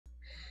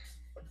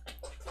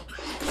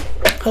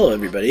Hello,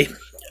 everybody.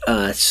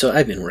 So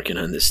I've been working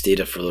on this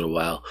data for a little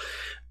while,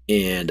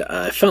 and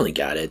I finally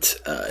got it.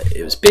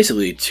 It was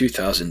basically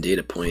 2,000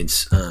 data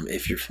points.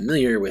 If you're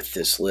familiar with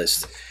this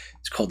list,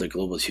 it's called the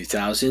Global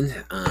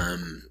 2000,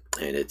 and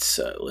it's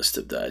a list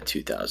of the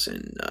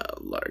 2,000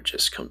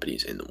 largest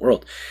companies in the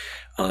world.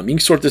 You can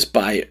sort this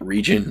by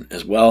region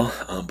as well,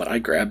 but I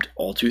grabbed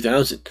all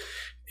 2,000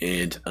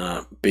 and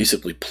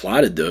basically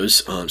plotted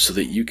those so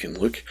that you can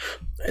look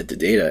at the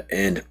data,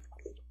 and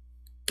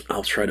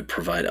I'll try to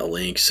provide a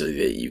link so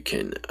that you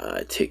can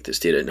take this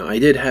data. Now, I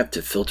did have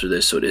to filter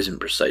this so it isn't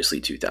precisely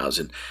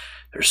 2,000.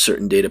 There's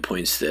certain data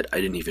points that I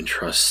didn't even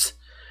trust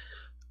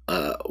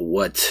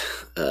what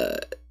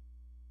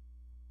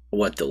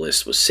the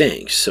list was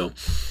saying. So,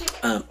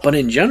 but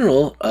in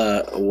general,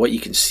 what you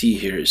can see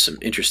here is some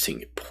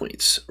interesting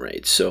points,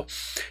 right? So,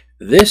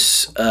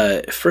 this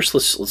first,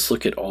 let's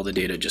look at all the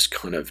data just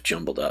kind of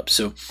jumbled up.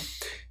 So,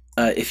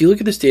 if you look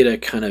at this data,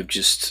 kind of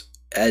just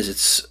as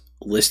it's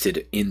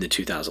listed in the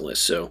 2000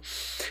 list. So,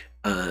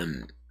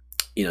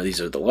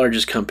 these are the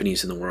largest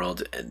companies in the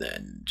world, and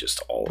then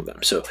just all of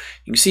them. So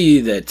you can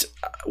see that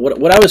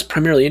what I was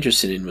primarily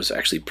interested in was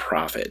actually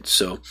profit.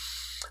 So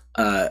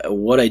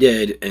what I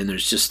did, and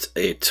there's just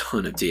a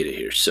ton of data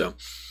here. So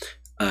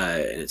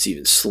and it's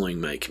even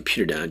slowing my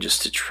computer down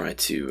just to try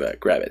to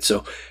grab it.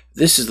 So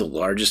this is the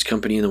largest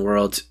company in the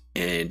world,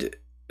 and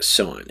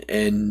so on.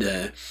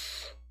 And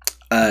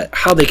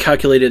how they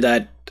calculated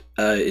that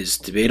is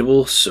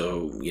debatable.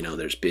 So,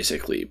 there's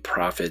basically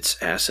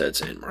profits,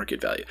 assets, and market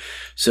value.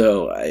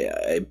 So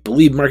I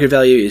believe market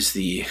value is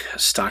the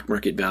stock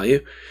market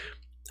value,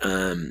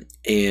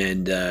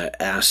 and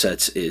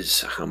assets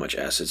is how much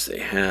assets they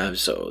have.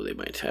 So they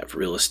might have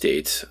real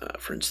estate,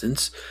 for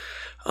instance,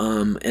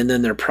 and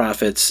then their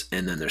profits,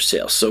 and then their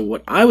sales. So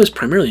what I was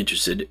primarily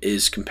interested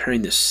is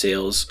comparing the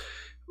sales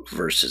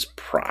versus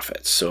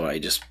profit. So I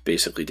just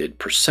basically did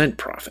percent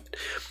profit.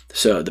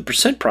 So the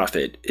percent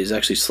profit is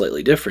actually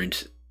slightly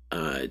different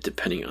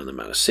depending on the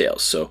amount of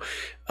sales. So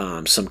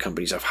some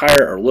companies have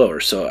higher or lower.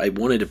 So I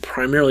wanted to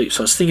primarily,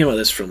 so I was thinking about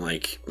this from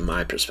like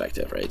my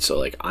perspective, right? So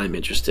like I'm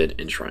interested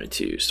in trying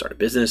to start a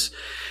business,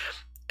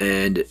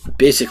 and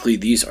basically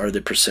these are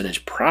the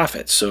percentage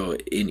profits. So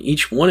in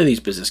each one of these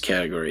business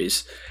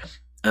categories,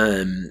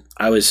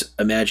 I was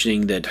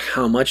imagining that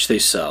how much they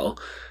sell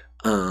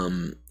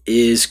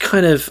is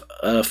kind of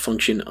a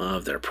function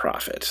of their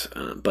profit,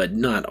 but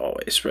not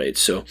always, right?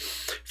 So,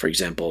 for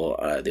example,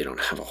 they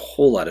don't have a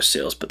whole lot of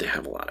sales, but they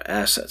have a lot of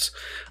assets,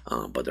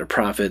 but their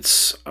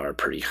profits are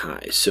pretty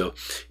high. So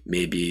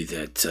maybe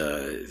that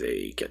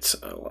they get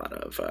a lot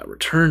of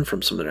return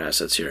from some of their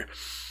assets here,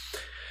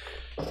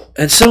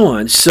 and so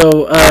on.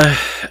 So,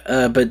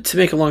 but to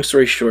make a long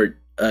story short,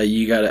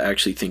 you got to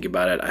actually think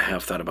about it. I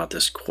have thought about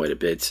this quite a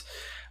bit.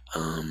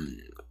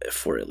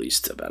 For at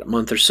least about a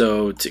month or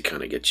so to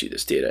kind of get you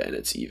this data, and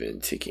it's even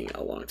taking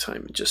a long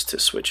time just to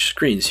switch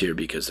screens here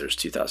because there's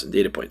 2,000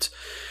 data points.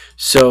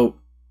 So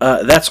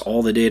that's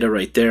all the data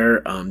right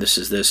there. This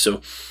is this.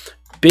 So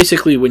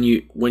basically, when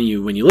you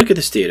look at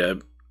this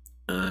data,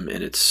 and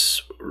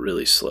it's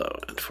really slow,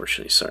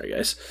 unfortunately. Sorry,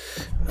 guys.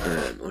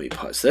 Let me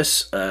pause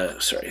this.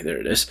 Sorry, there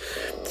it is.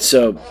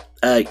 So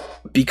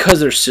because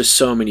there's just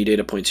so many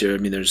data points here, I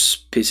mean,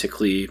 there's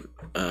basically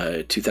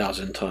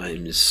 2,000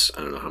 times,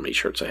 I don't know how many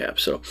shirts I have.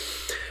 So,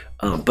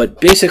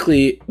 but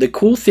basically the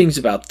cool things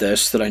about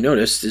this that I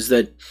noticed is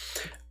that,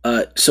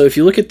 so if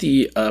you look at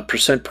the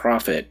percent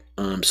profit,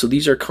 so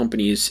these are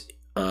companies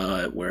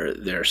where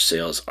their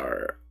sales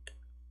are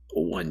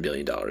 $1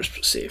 billion,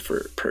 say,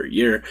 per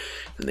year,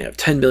 and they have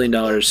 $10 billion,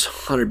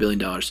 $100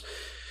 billion,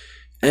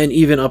 and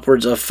even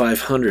upwards of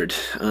 500.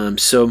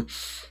 So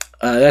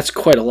that's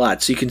quite a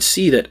lot. So you can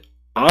see that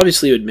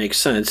obviously it would make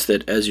sense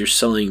that as you're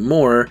selling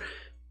more,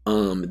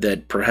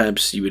 that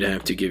perhaps you would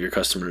have to give your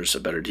customers a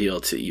better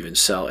deal to even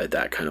sell at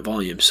that kind of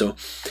volume. So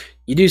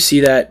you do see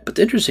that. But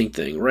the interesting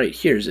thing right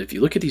here is if you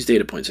look at these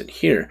data points in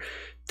here,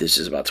 this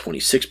is about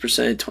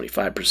 26%,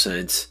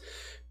 25%,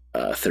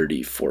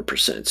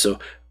 34%. So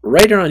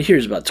right around here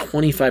is about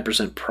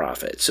 25%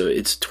 profit. So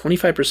it's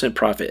 25%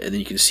 profit, and then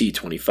you can see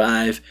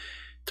 25,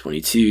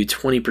 22,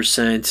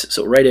 20%.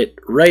 So right at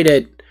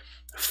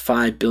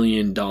 $5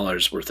 billion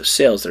worth of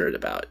sales, they're at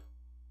about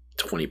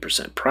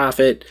 20%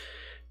 profit.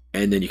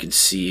 And then you can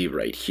see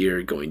right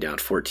here going down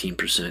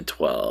 14%,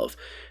 12,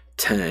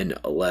 10,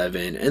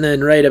 11, and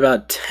then right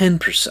about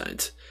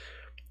 10%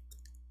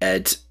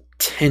 at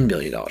 $10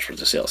 billion worth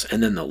of sales.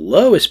 And then the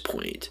lowest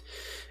point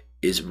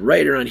is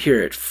right around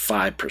here at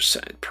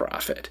 5%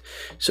 profit.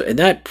 So, and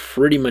that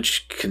pretty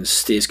much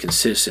stays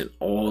consistent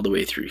all the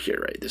way through here,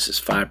 right? This is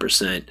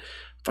 5%,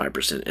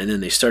 5%, and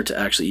then they start to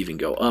actually even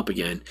go up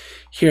again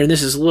here. And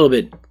this is a little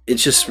bit,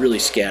 it's just really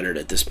scattered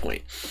at this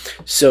point.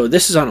 So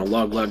this is on a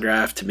log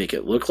graph to make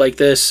it look like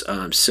this.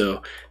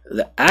 So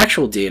the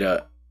actual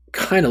data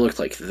kind of looked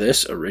like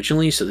this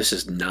originally. So this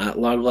is not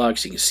log.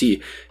 So you can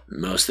see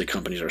most of the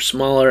companies are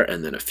smaller,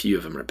 and then a few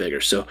of them are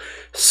bigger. So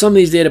some of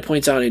these data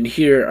points out in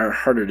here are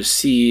harder to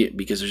see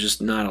because there's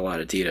just not a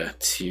lot of data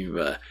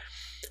to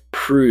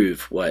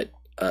prove what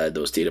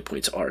those data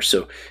points are.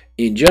 So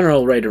in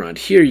general, right around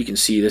here, you can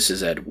see this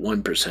is at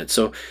 1%.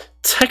 So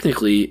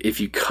technically, if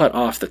you cut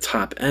off the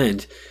top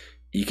end,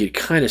 you could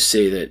kind of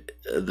say that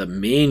the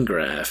main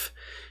graph,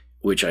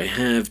 which I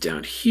have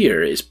down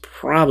here, is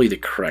probably the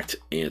correct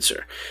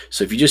answer.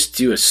 So if you just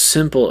do a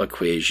simple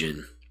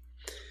equation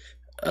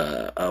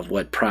of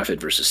what profit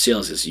versus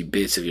sales is, you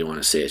basically want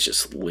to say it's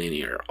just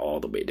linear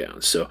all the way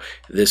down. So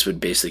this would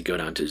basically go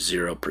down to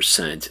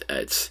 0%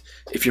 at,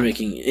 if you're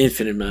making an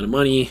infinite amount of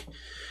money,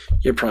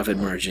 your profit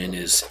margin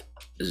is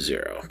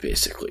 0,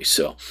 basically.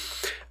 So,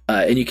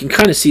 and you can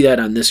kind of see that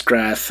on this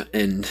graph,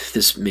 and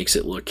this makes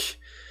it look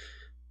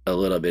a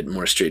little bit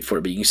more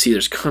straightforward, but you can see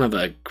there's kind of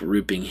a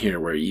grouping here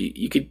where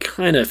you could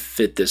kind of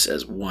fit this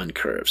as one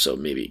curve. So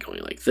maybe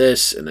going like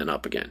this and then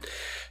up again.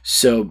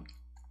 So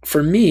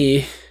for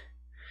me,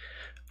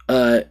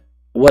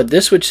 what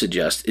this would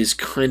suggest is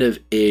kind of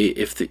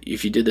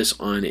if you did this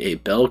on a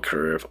bell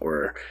curve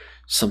or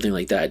something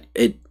like that,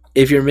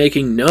 if you're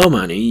making no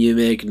money, you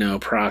make no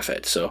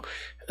profit. So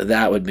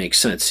that would make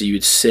sense. So you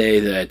would say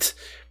that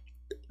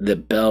the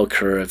bell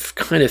curve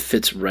kind of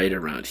fits right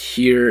around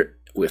here,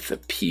 with the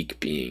peak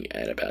being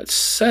at about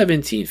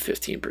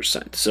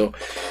 15%. So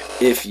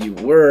if you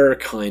were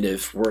kind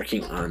of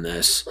working on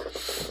this,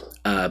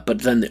 but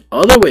then the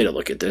other way to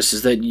look at this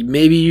is that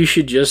maybe you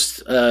should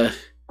just, you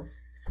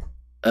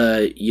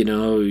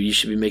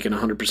should be making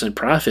 100%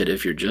 profit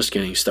if you're just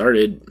getting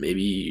started.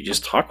 Maybe you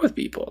just talk with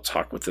people,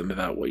 talk with them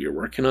about what you're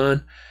working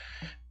on.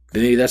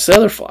 Maybe that's the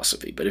other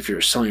philosophy. But if you're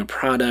selling a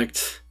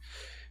product,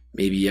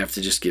 maybe you have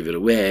to just give it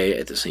away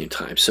at the same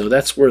time. So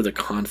that's where the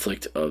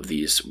conflict of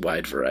these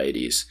wide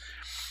varieties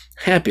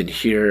happen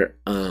here.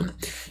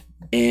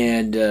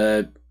 And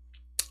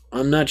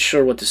I'm not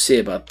sure what to say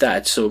about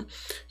that. So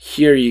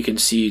here you can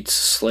see it's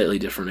a slightly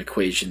different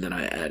equation that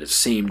I added.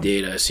 Same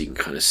data, so you can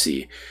kind of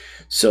see.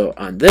 So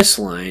on this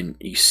line,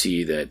 you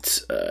see that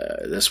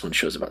this one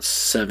shows about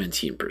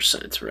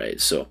 17%,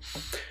 right? So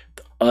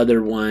the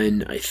other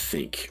one, I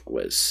think,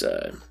 was...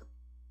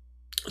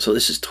 so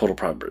this is total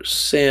profit versus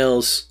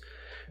sales.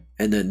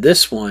 And then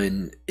this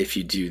one, if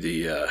you do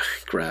the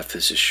graph,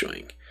 this is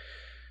showing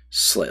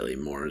slightly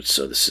more.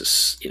 So this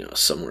is,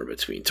 somewhere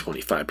between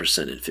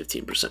 25% and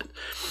 15%.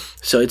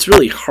 So it's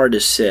really hard to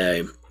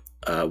say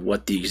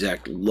what the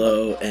exact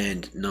low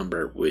end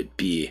number would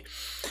be.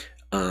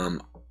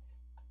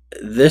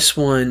 This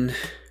one,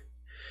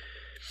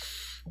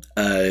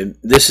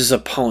 this is a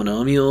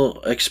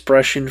polynomial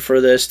expression for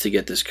this to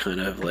get this kind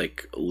of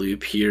like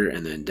loop here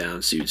and then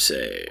down. So you'd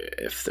say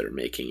if they're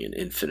making an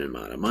infinite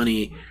amount of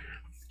money,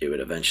 it would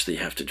eventually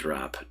have to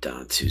drop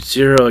down to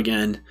 0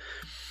 again,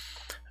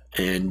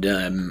 and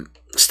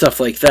stuff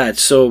like that.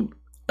 So,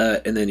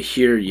 and then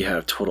here you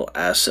have total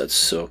assets.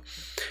 So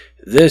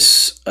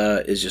this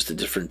is just a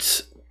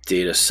different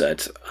data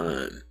set.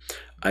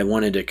 I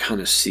wanted to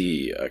kind of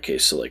see, okay,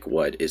 so like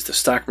what is the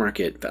stock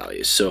market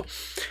value? So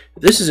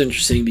this is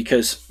interesting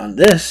because on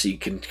this, you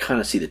can kind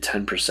of see the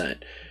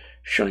 10%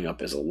 showing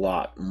up as a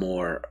lot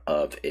more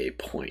of a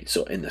point.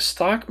 So in the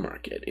stock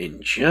market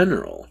in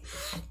general,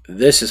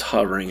 this is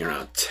hovering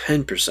around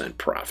 10%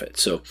 profit.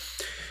 So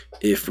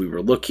if we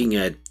were looking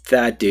at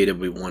that data,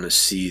 we want to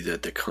see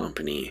that the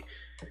company,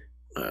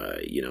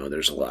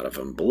 there's a lot of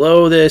them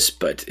below this,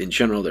 but in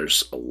general,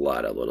 there's a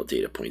lot of little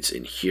data points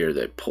in here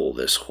that pull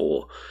this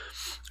whole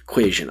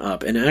equation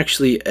up. And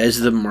actually, as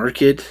the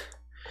market,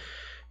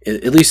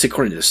 at least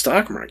according to the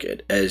stock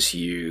market, as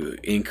you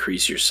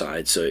increase your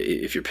size, so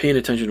if you're paying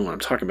attention to what I'm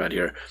talking about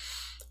here,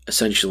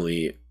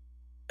 essentially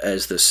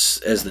as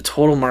the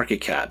total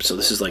market cap, so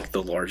this is like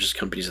the largest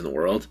companies in the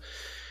world,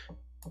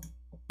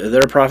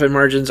 their profit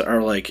margins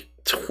are like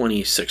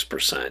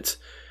 26%,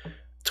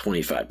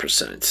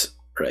 25%,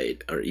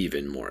 right? Or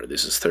even more.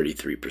 This is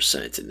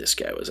 33%, and this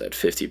guy was at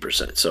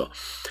 50%. So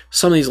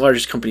some of these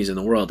largest companies in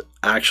the world,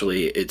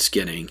 actually, it's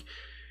getting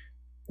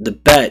the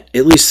bet,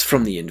 at least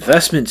from the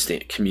investment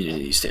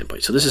community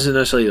standpoint. So this isn't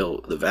necessarily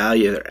the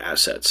value of their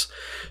assets.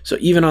 So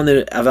even on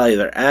the value of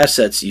their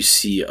assets, you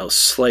see a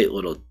slight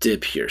little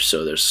dip here.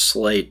 So there's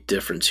slight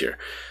difference here.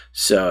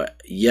 So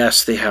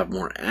yes, they have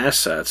more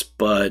assets,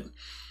 but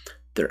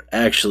they're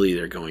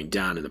going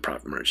down in the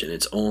profit margin.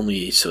 It's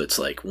only, so it's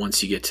like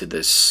once you get to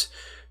this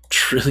 $1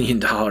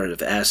 trillion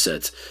of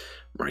assets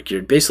mark,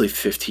 you're basically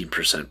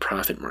 15%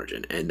 profit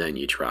margin, and then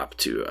you drop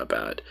to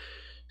about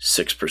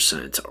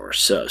 6% or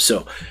so.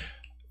 So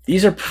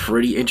these are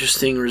pretty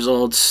interesting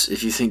results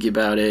if you think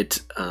about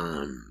it.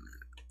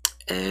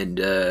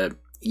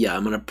 Yeah,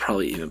 I'm going to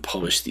probably even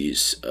publish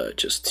these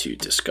just to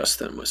discuss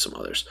them with some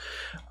others.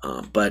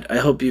 But I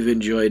hope you've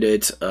enjoyed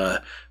it.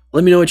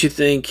 Let me know what you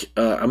think.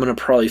 I'm going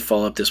to probably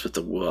follow up this with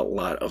a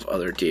lot of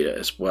other data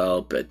as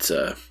well. But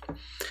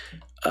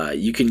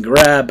you can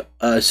grab,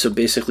 so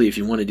basically if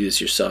you want to do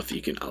this yourself,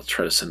 I'll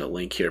try to send a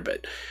link here.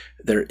 But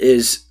there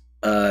is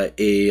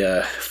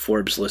a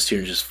Forbes list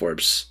here, just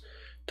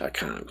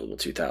Forbes.com, Global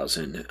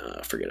 2000.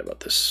 Forget about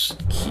this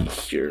key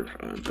here.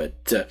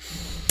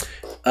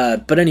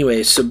 But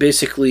anyway, so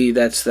basically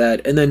that's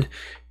that. And then,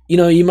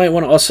 you might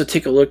want to also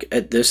take a look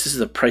at this. This is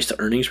the price to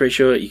earnings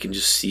ratio. You can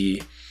just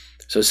see.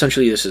 So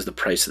essentially, this is the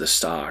price of the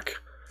stock,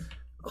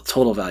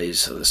 total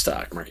values of the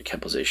stock, market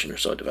capitalization or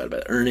so divided by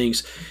the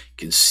earnings. You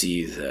can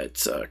see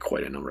that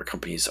quite a number of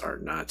companies are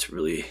not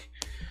really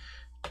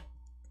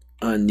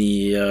on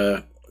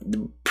the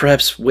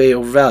perhaps way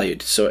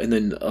overvalued. So, and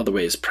then the other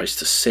way is price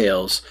to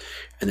sales.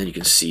 And then you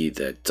can see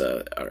that,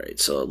 all right,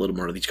 so a little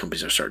more of these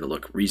companies are starting to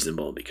look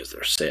reasonable because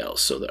they're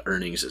sales. So the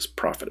earnings is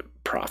profit.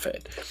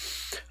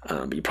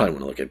 But you probably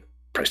want to look at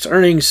price to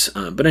earnings.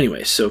 But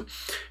anyway, so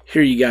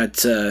here you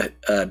got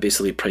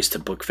basically price to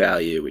book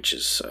value, which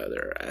is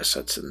their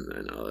assets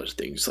and other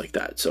things like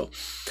that. So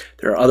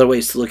there are other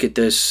ways to look at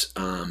this.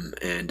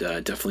 And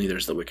definitely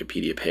there's the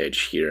Wikipedia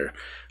page here.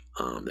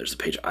 There's the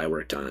page I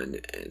worked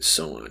on and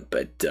so on.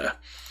 But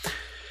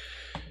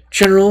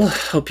general,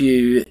 hope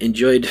you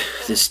enjoyed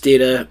this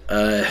data.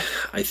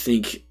 I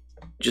think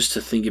just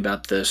to think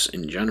about this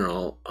in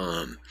general,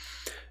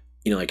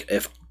 like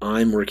if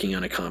I'm working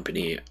on a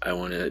company, I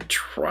want to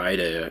try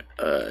to,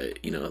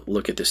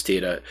 look at this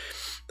data.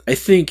 I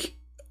think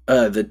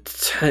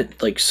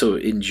so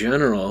in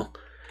general,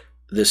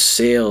 the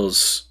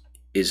sales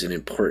is an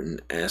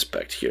important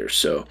aspect here.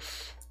 So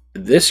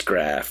this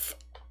graph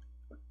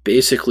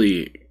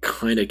basically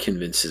kind of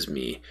convinces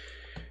me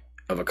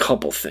of a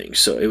couple things.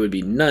 So it would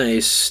be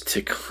nice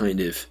to kind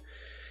of,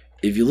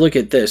 if you look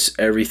at this,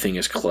 everything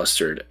is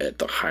clustered at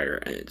the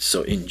higher end.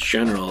 So in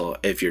general,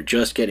 if you're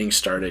just getting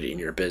started in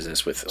your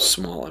business with a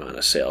small amount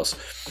of sales,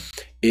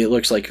 it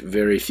looks like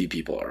very few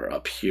people are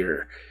up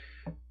here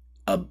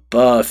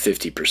above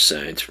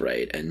 50%,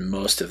 right? And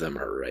most of them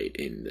are right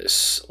in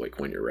this, like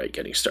when you're right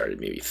getting started,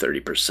 maybe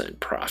 30%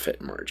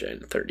 profit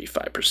margin,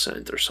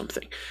 35% or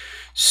something.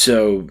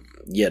 So,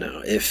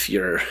 if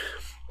your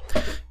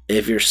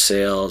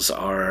sales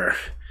are,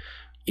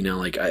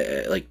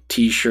 like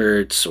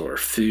t-shirts or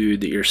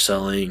food that you're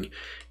selling,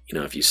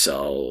 if you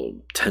sell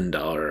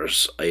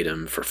 $10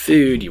 item for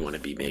food, you want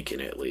to be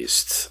making at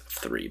least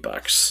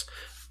 $3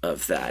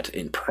 of that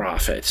in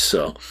profit.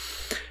 So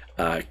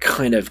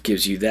kind of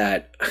gives you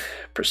that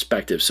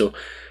perspective. So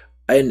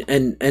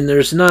and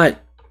there's not,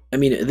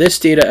 this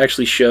data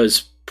actually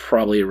shows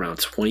probably around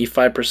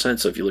 25%.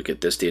 So if you look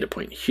at this data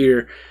point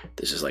here,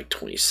 this is like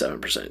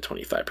 27%,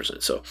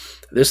 25%. So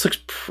this looks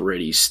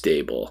pretty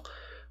stable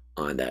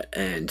on that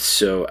end.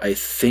 So I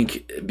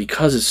think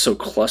because it's so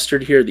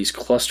clustered here, these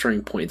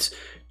clustering points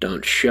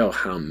don't show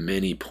how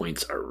many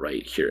points are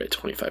right here at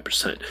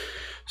 25%.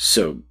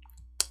 So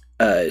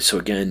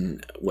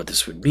again, what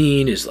this would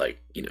mean is like,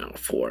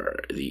 for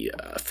the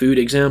food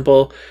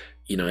example,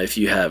 if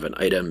you have an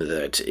item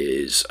that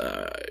is,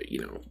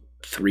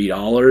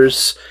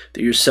 $3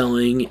 that you're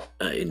selling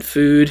in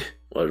food,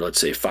 or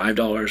let's say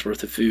 $5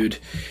 worth of food,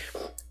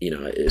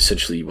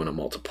 essentially you want to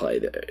multiply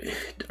that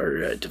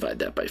or divide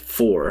that by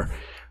 4,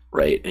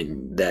 right?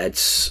 And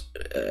that's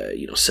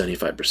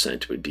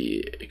 75% would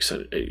be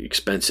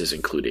expenses,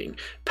 including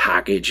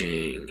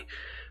packaging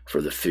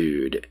for the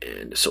food,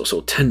 and so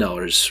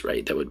 $10,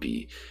 right? That would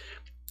be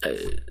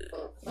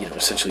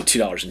essentially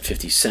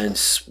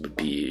 $2.50 would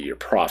be your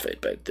profit,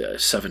 but the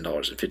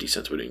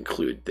 $7.50 would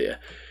include the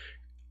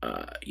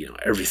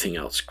everything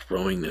else,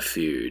 growing the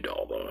food,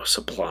 all the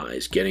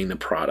supplies, getting the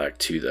product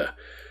to the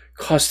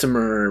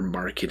customer,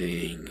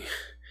 marketing,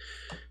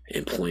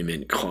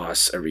 employment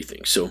costs,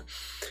 everything. So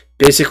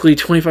basically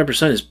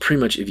 25% is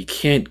pretty much, if you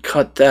can't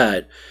cut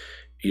that,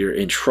 you're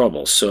in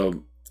trouble.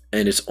 So,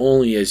 and it's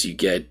only as you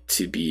get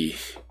to be,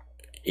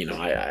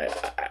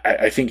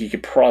 I think you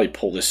could probably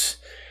pull this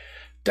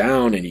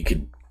down, and you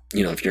could,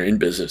 if you're in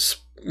business,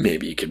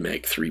 maybe you could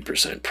make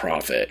 3%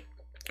 profit.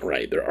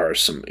 Right, there are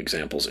some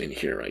examples in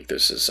here, like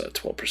this is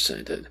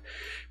 12%,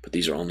 but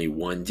these are only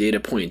one data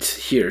point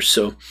here.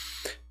 So,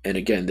 and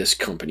again, this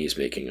company is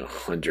making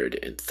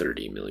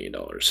 $130 million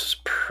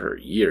per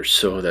year,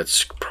 so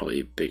that's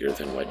probably bigger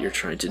than what you're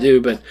trying to do.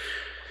 But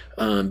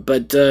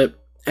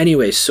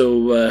anyway,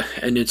 so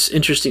and it's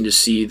interesting to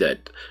see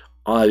that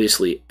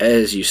obviously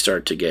as you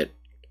start to get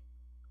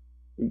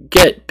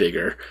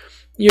bigger,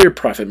 your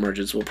profit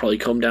margins will probably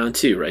come down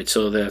too, right?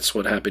 So that's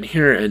what happened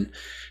here.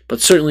 But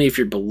certainly if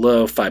you're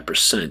below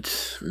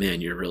 5%, man,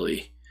 you're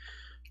really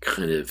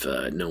kind of,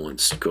 no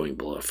one's going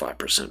below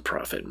 5%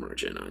 profit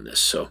margin on this.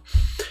 So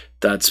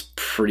that's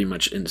pretty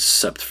much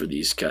incept for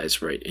these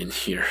guys right in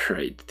here,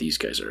 right? These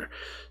guys are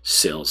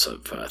sales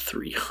of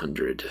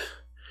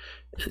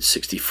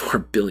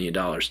 $364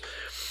 billion.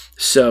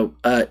 So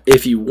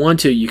if you want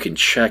to, you can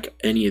check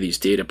any of these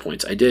data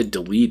points. I did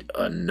delete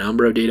a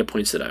number of data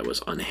points that I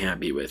was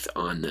unhappy with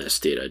on this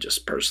data,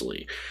 just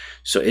personally.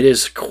 So it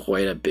is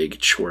quite a big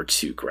chore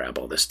to grab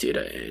all this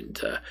data, and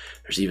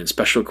there's even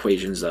special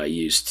equations that I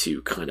use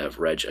to kind of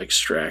reg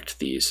extract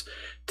these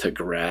to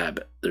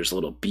grab. There's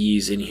little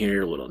b's in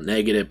here, little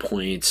negative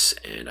points,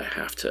 and I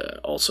have to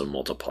also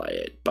multiply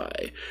it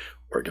by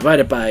or divide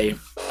it by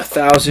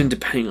 1,000,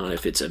 depending on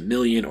if it's a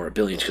million or a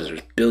billion, because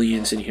there's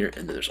billions in here,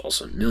 and then there's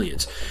also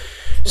millions.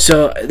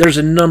 So there's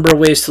a number of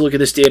ways to look at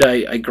this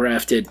data. I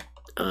graphed it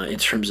in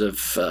terms of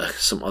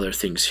some other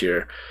things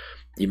here.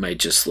 you might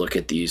just look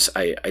at these.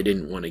 I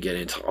didn't want to get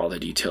into all the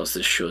details.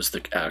 This shows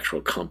the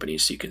actual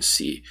companies, so you can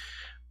see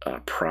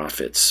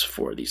profits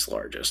for these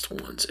largest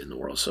ones in the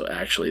world. So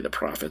actually the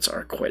profits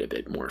are quite a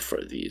bit more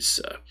for these.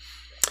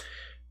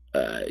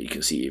 You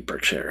can see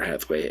Berkshire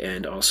Hathaway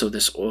and also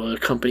this oil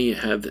company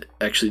have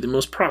actually the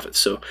most profits.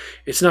 So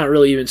it's not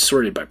really even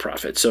sorted by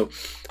profit. So,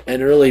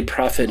 and really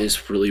profit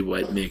is really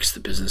what makes the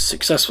business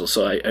successful.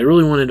 So I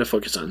really wanted to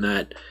focus on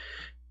that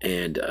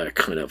and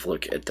kind of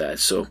look at that.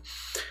 So,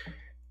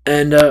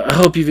 and I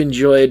hope you've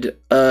enjoyed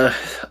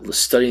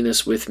studying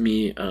this with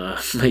me.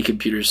 My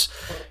computer's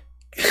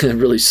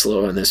really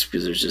slow on this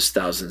because there's just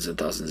thousands and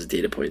thousands of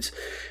data points.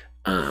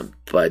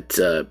 But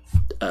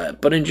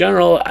in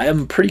general,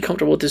 I'm pretty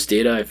comfortable with this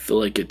data. I feel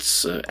like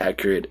it's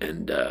accurate,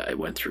 and I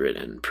went through it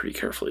and pretty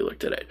carefully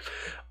looked at it.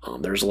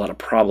 There's a lot of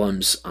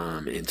problems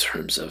in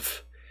terms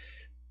of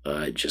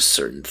just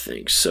certain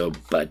things. So,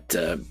 but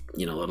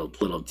you know,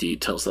 little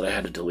details that I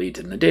had to delete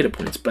in the data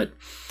points. But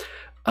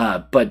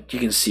you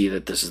can see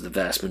that this is the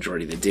vast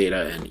majority of the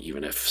data, and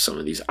even if some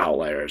of these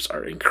outliers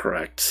are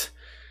incorrect,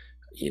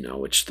 you know,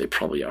 which they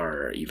probably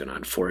are, even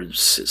on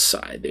Forbes'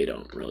 side, they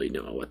don't really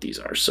know what these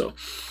are. So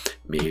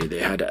maybe they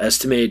had to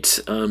estimate.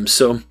 But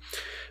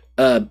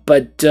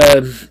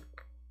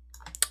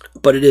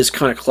it is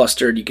kind of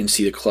clustered. You can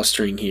see the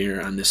clustering here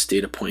on this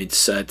data point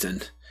set,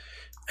 and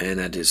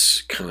that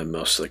is kind of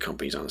most of the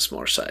companies on the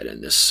smaller side.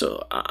 And this,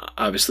 so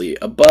obviously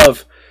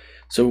above.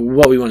 So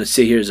what we want to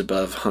see here is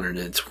above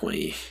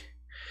 $120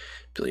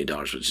 billion,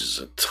 which is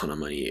a ton of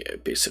money.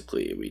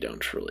 Basically, we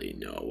don't really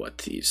know what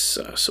these.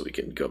 So we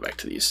can go back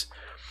to these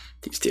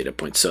data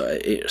points. So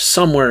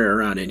somewhere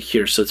around in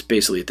here. So it's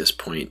basically at this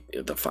point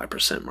the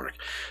 5% mark.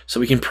 So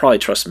we can probably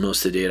trust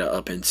most of the data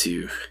up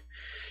into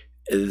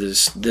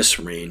this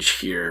range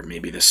here.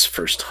 Maybe this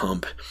first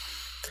hump.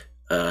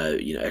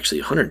 You know, actually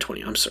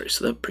 120. I'm sorry.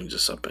 So that brings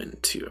us up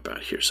into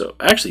about here. So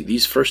actually,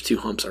 these first two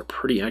humps are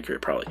pretty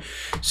accurate, probably.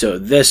 So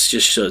this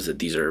just shows that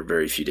these are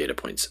very few data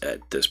points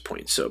at this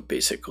point. So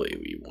basically,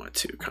 we want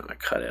to kind of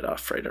cut it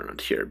off right around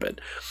here.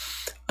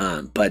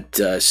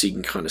 So you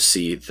can kind of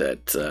see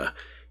that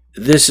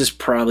this is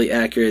probably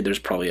accurate. There's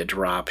probably a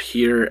drop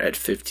here at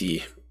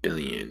 50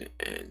 billion,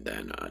 and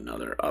then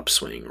another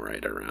upswing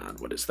right around.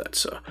 What is that?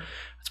 So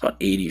it's about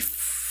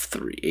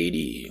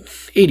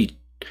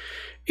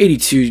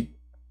 82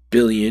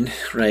 billion,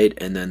 right?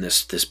 And then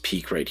this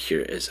peak right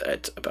here is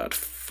at about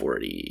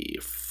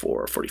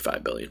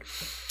 45 billion.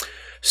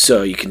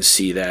 So you can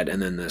see that,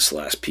 and then this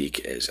last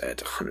peak is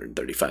at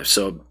 135.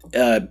 So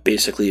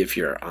basically, if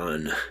you're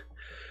on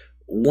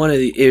one of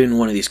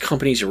these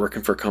companies, you're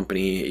working for a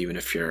company, even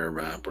if you're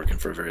working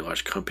for a very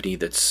large company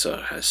that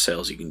has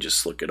sales, you can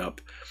just look it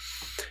up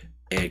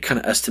and kind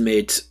of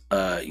estimate.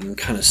 You can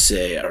kind of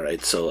say, all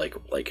right, so like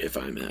if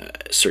I'm a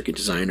circuit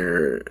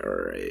designer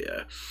or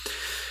a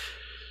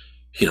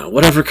you know,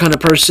 whatever kind of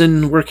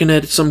person working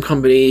at some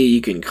company, you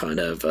can kind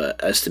of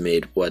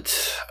estimate what,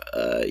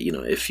 you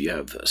know, if you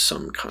have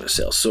some kind of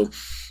sales. So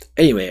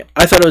anyway,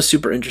 I thought it was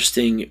super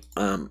interesting.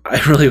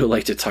 I really would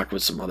like to talk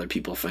with some other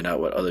people, find out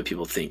what other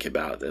people think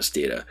about this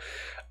data,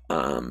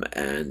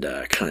 and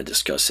kind of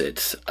discuss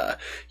it,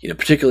 you know,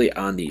 particularly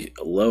on the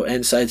low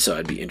end side. So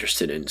I'd be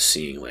interested in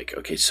seeing, like,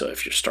 okay, so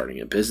if you're starting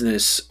a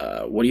business,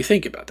 what do you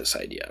think about this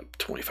idea?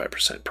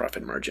 25%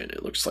 profit margin.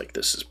 It looks like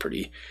this is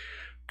pretty.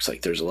 Looks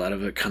like there's a lot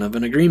of kind of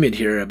an agreement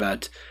here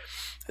about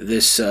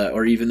this,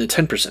 or even the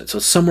 10%. So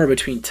somewhere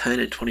between 10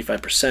 and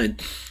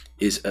 25%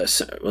 is well,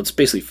 it's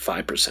basically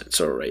 5%.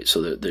 So right,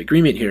 so the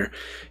agreement here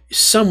is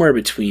somewhere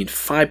between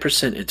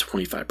 5% and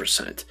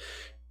 25%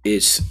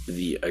 is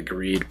the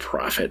agreed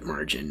profit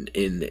margin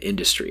in the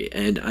industry.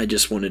 And I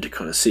just wanted to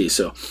kind of see,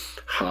 so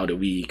how do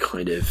we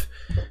kind of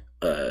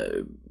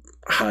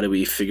how do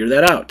we figure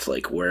that out?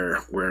 Like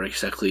where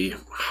exactly,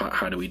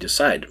 how do we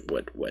decide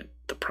what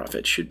the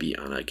profit should be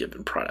on a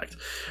given product?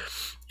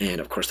 And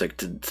of course that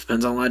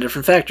depends on a lot of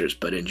different factors,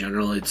 but in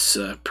general it's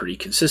pretty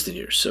consistent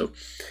here. So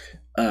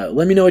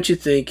let me know what you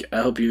think.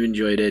 I hope you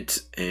enjoyed it,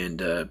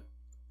 and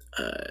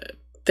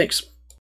thanks.